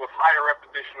working with higher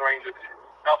repetition ranges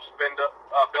helps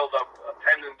build up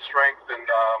tendon strength and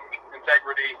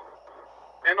integrity.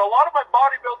 And a lot of my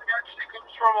bodybuilding actually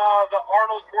comes from the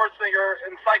Arnold Schwarzenegger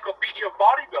Encyclopedia of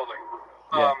Bodybuilding.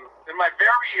 Yeah. In my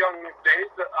very young days,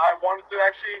 I wanted to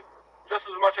actually, just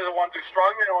as much as I wanted to do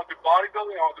strongman, I wanted to do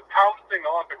bodybuilding, I wanted to do powerlifting, I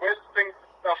wanted to do weightlifting.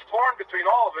 I was torn between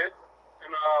all of it.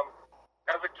 And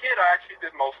as a kid, I actually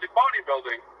did mostly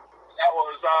bodybuilding. That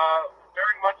was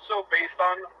very much so based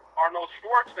on Arnold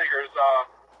Schwarzenegger's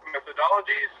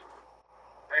methodologies.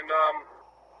 And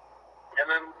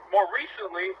then more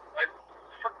recently, I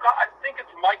think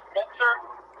it's Mike Metzer.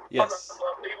 Yes.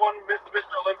 He won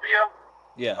Mr. Olympia.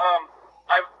 Yeah.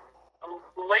 I've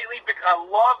lately, I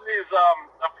love his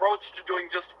approach to doing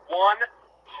just one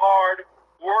hard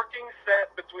working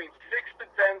set between 6 to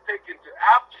 10, taken to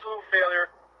absolute failure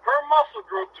per muscle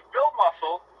group to build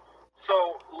muscle.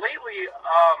 So lately,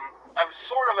 I've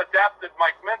sort of adapted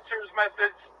Mike Metzer's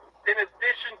methods in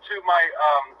addition to my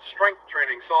strength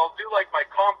training. So I'll do like my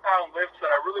compound lifts that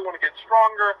I really want to get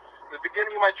stronger in the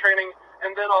beginning of my training,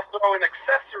 and then I'll throw in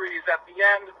accessories at the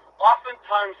end,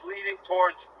 oftentimes leading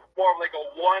towards more of like a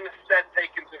one set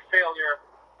taken to failure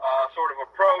sort of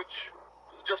approach,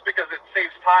 just because it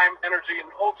saves time, energy, and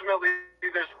ultimately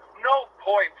there's no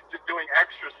point to doing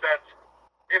extra sets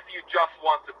if you just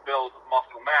want to build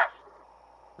muscle mass.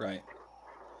 Right.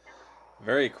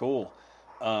 Very cool.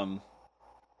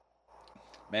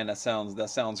 Man, that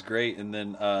sounds great. And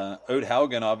then Ode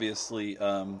Haugen obviously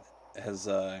has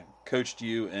coached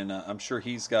you, and I'm sure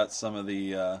he's got some of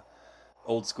the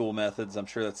old school methods. I'm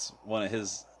sure that's one of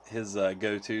his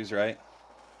go-tos, right?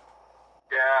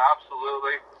 Yeah,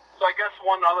 absolutely. So I guess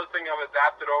one other thing I've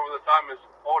adapted over the time is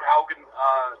Ode Haugen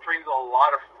trains a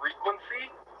lot of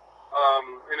frequency.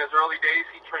 In his early days,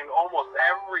 he trained almost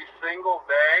every single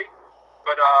day,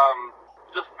 but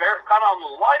just very kind of on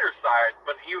the lighter side.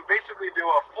 But he would basically do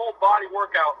a full body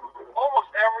workout almost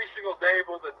every single day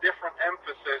with a different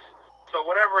emphasis. So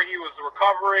whatever he was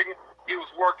recovering, he was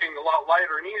working a lot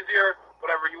lighter and easier.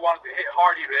 Whatever he wanted to hit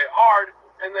hard, he'd hit hard,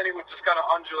 and then he would just kind of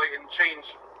undulate and change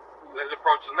his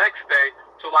approach the next day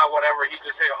to allow whatever he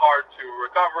just hit hard to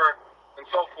recover, and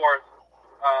so forth.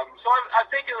 So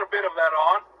I've taken a bit of that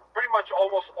on. Pretty much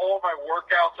almost all of my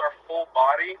workouts are full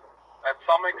body at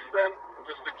some extent,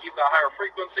 just to keep that higher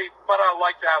frequency. But I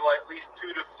like to have like at least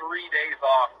 2 to 3 days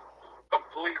off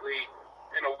completely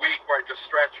in a week where I just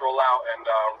stretch, roll out, and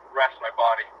rest my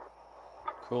body.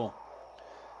 Cool.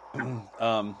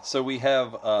 So we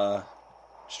have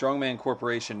Strongman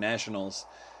Corporation Nationals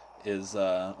is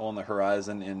on the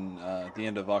horizon in the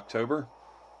end of October,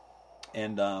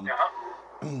 and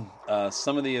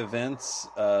some of the events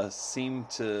seem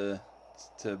to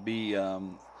be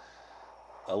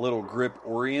a little grip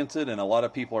oriented, and a lot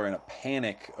of people are in a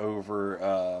panic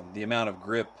over the amount of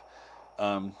grip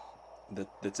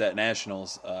that's at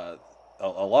Nationals.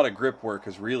 A lot of grip work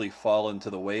has really fallen to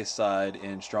the wayside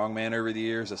in strongman over the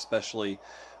years, especially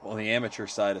on the amateur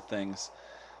side of things.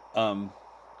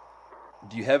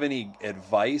 Do you have any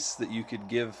advice that you could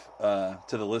give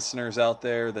to the listeners out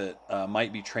there that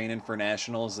might be training for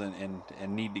Nationals and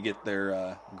need to get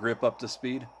their grip up to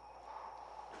speed?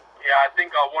 Yeah, I think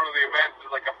one of the events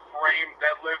is like a frame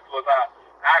deadlift with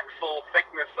axle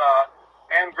thickness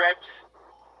and grips.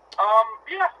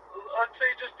 Yeah, let's say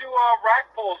just do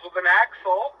rack pulls with an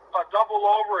axle, a double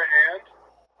overhand,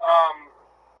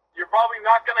 You're probably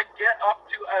not going to get up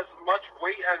to as much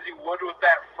weight as you would with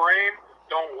that frame.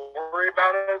 Don't worry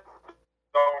about it.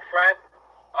 Don't fret.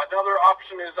 Another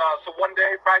option is, so one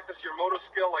day practice your motor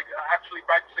skill, like actually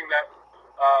practicing that,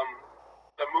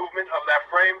 the movement of that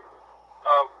frame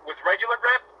with regular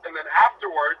grip, and then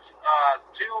afterwards,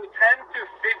 do 10 to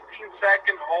 15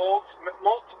 second holds,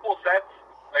 multiple sets,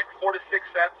 like 4 to 6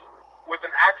 sets, with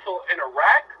an axle in a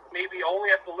rack. Maybe only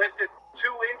have to lift it 2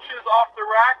 inches off the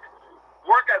rack.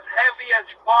 Work as heavy as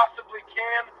you possibly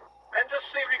can, and just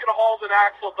see if you can hold an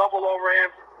axle double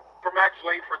overhand for max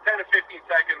weight for 10 to 15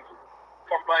 seconds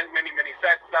for many, many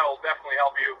sets. That will definitely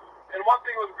help you. And one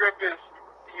thing with grip is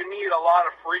you need a lot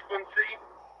of frequency.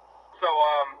 So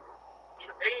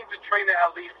aim to train it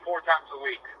at least 4 times a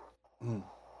week.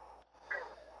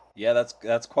 Yeah, that's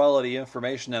quality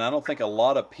information, and I don't think a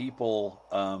lot of people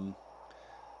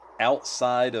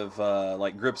outside of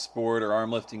like Grip Sport or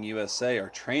Arm Lifting USA are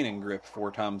training grip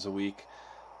 4 times a week.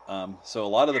 So a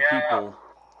lot of the people,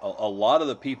 a lot of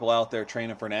the people out there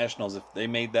training for nationals, if they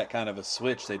made that kind of a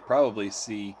switch, they'd probably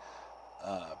see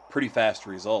pretty fast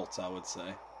results, I would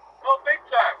say. Oh, big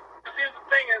time. Because here's the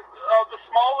thing: is the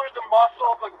smaller the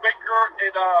muscle, the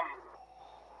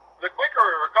quicker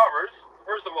it recovers.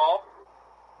 First of all,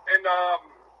 and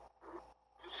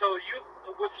so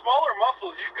with smaller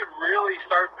muscles, you could really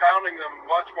start pounding them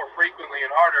much more frequently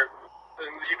and harder. And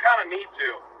you kind of need to,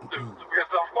 because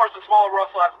of course the smaller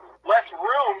muscle has less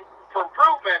room for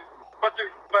improvement. But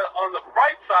on the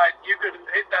bright side, you could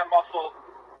hit that muscle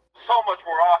so much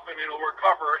more often, it'll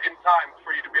recover in time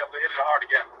for you to be able to hit it hard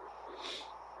again.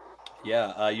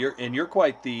 Yeah, you're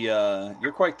quite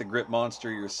the grip monster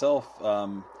yourself.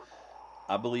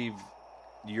 I believe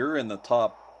you're in the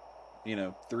top,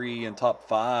 3 and top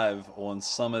 5 on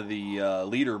some of the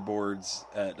leaderboards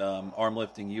at Arm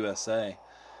Lifting USA.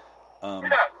 Yeah,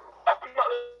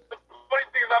 the funny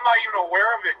thing is I'm not even aware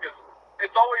of it, because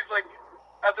it's always like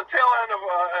at the tail end of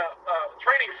a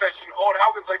training session, Owen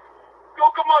Haugen's like, "Go,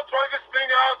 come on, try this thing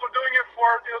out. We're doing it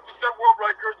to set world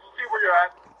records, to see where you're at."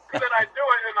 And then I do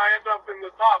it, and I end up in the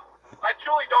top. I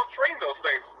truly don't train those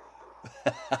things.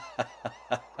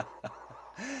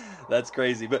 That's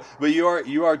crazy, but you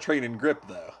are training grip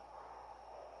though.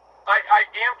 I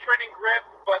am training grip,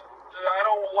 but I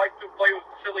don't like to play with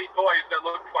silly toys that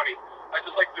look funny. I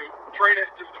just like to train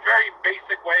it in very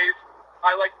basic ways.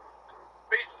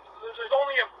 There's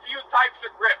only a few types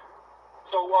of grip.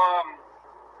 So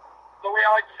the way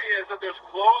I like to see it is that there's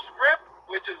closed grip,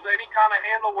 which is any kind of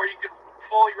handle where you can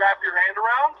fully wrap your hand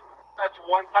around. That's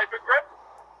one type of grip.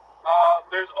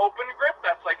 There's open grip,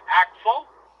 that's like axle,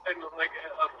 and like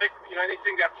a thick,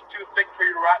 anything that's too thick for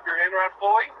you to wrap your hand around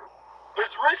fully.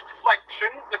 There's wrist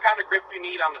flexion, the kind of grip you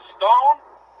need on the stone.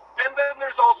 And then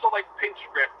there's also like pinch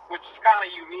grip, which is kind of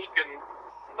unique and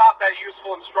not that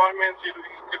useful in strongman, so you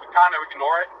could kind of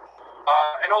ignore it.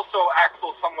 And also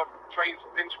axle somewhat trains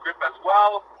pinch grip as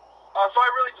well. So I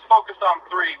really just focused on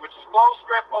 3, which is closed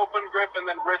grip, open grip, and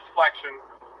then wrist flexion.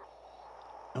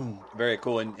 Very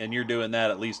cool. And you're doing that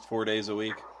at least 4 days a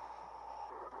week?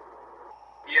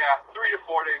 Yeah, 3 to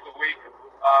 4 days a week,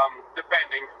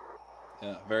 depending.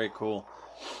 Yeah, very cool.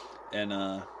 And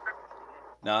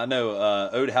now I know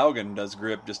Ode Haugen does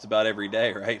grip just about every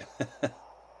day, right?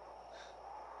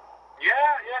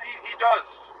 Yeah, he does.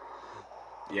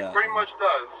 Yeah, he pretty much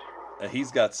does.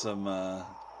 He's got some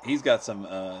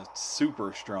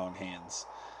super strong hands.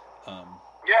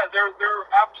 Yeah, they're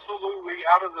absolutely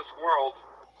out of this world.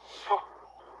 So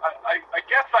I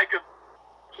guess I could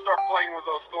start playing with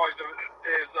those toys.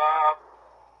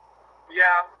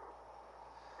 Yeah,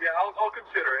 I'll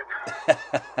consider it.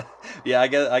 Yeah,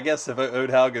 I guess if Ode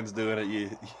Haugen's doing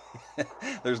it,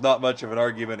 there's not much of an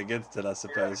argument against it, I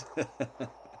suppose. Yeah,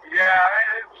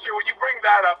 when you bring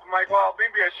that up, I'm like, well,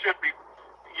 maybe I should be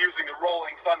using the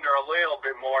Rolling Thunder a little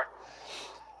bit more.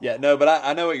 Yeah, no, but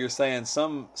I know what you're saying.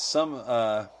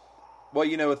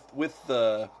 With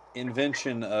the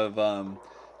invention of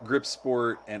grip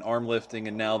sport and arm lifting,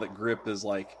 and now that grip is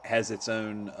has its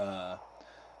own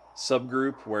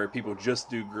subgroup where people just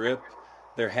do grip,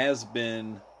 there has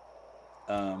been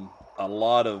a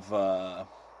lot of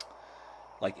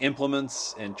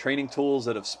implements and training tools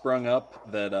that have sprung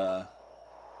up that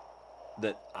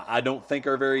I don't think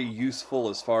are very useful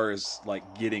as far as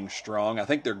getting strong. I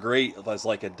think they're great as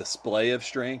a display of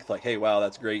strength. Hey, wow,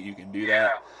 that's great, you can do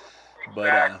that. Exactly.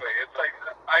 But it's like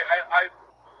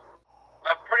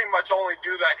I pretty much only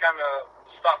do that kind of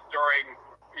stuff during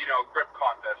grip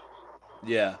contests.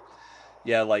 Yeah,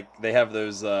 they have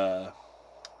those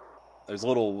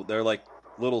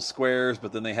little squares,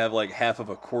 but then they have half of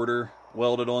a quarter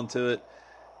welded onto it,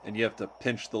 and you have to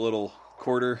pinch the little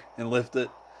quarter and lift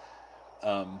it.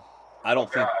 I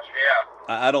don't think Gosh,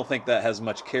 yeah. I don't think that has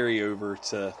much carryover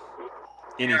to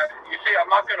any. Yeah, you see, I'm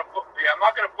not gonna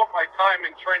put my time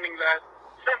in training that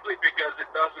simply because it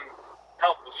doesn't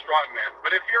help with strongman.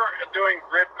 But if you're doing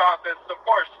grip contests, of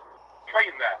course,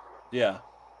 train that. Yeah,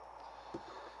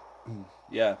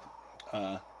 yeah.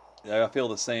 I feel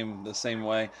the same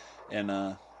way, and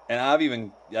I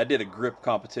did a grip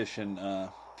competition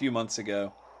a few months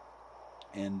ago,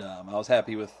 and I was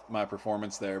happy with my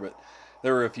performance there. But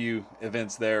there were a few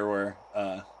events there where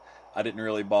I didn't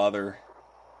really bother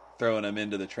throwing them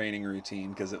into the training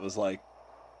routine because it was like,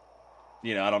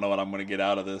 I don't know what I'm going to get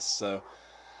out of this. So,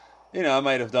 I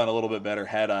might have done a little bit better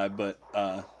had I, but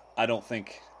I don't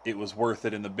think it was worth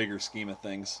it in the bigger scheme of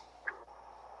things.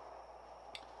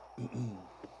 Yeah,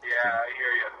 I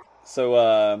hear you.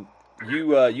 So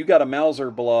you got a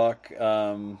Mauser block,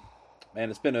 and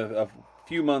it's been a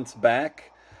few months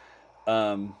back.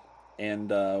 And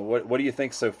what do you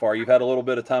think so far? You've had a little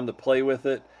bit of time to play with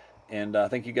it, and I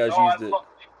think you guys used it.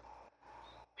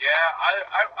 Yeah,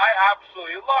 I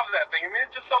absolutely love that thing. I mean,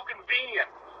 it's just so convenient.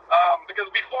 Because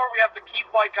before we have to keep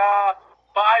like 5,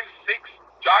 6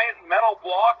 giant metal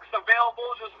blocks available,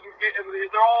 and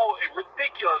they're all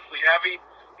ridiculously heavy.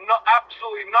 No,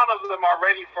 absolutely none of them are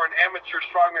ready for an amateur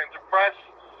strongman to press.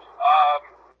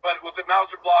 But with the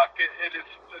Mauser block,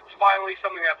 it's finally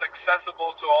something that's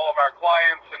accessible to all of our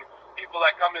clients and people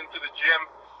that come into the gym.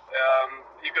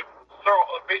 You could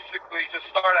basically just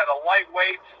start at a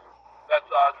lightweight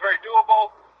that's very doable,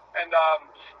 and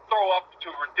throw up to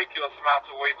ridiculous amounts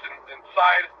of weights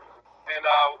inside. And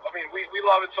I mean, we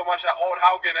love it so much that Owen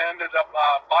Haugen ended up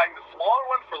buying the smaller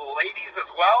one for the ladies as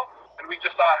well, and we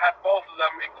just had both of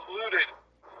them included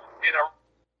in a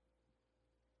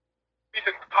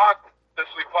recent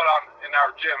contest we put on in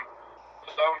our gym.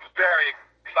 So I'm very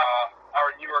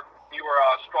our newer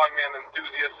strongman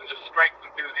enthusiasts and just strength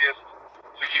enthusiasts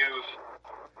to use.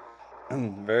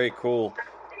 Very cool.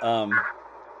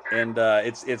 And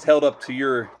it's held up to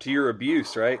your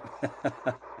abuse, right?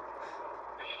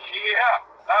 Yeah,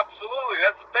 absolutely.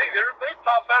 That's the thing. They're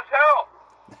tough as hell.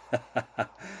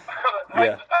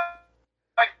 Yeah.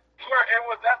 I swear, it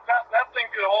was that thing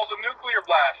could hold a nuclear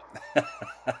blast.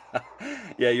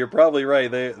 Yeah, you're probably right.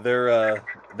 They're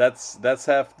that's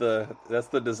half that's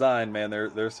the design, man.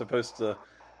 They're supposed to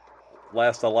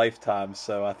last a lifetime.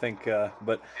 So I think,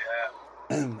 but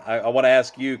Yeah. I want to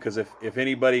ask you because if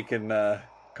anybody can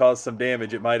cause some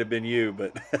damage, it might have been you.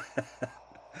 But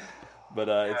but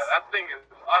Yeah, that thing is.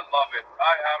 I love it.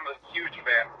 I am a huge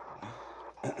fan.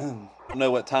 I don't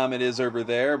know what time it is over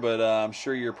there, but I'm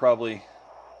sure you're probably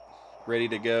ready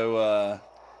to go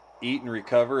eat and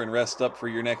recover and rest up for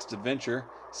your next adventure.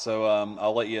 So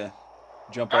I'll let you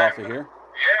jump off of here.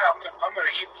 Yeah, I'm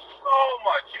gonna eat so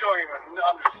much. You don't even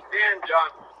understand,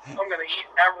 John. I'm gonna eat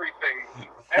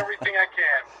everything I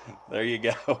can. There you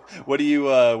go. What do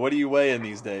you weigh in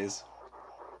these days?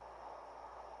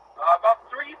 About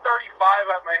 335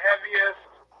 at my heaviest.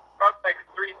 Probably like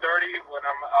 330 when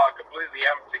I'm completely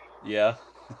empty. Yeah.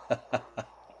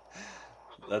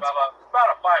 That's about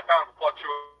a 5-pound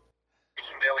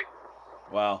fluctuation daily.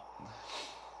 Wow.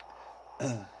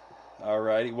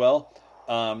 Alrighty. Well,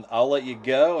 I'll let you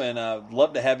go, and I'd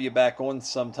love to have you back on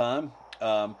sometime.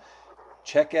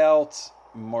 Check out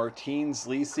Martin's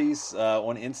Licis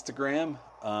on Instagram.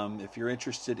 If you're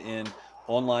interested in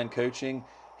online coaching,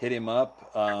 hit him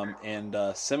up, and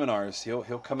seminars.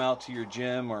 He'll come out to your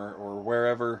gym or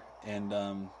wherever and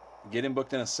get him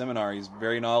booked in a seminar. He's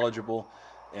very knowledgeable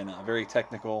and very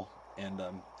technical, and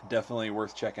definitely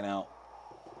worth checking out.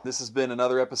 This has been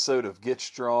another episode of Get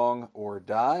Strong or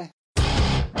Die.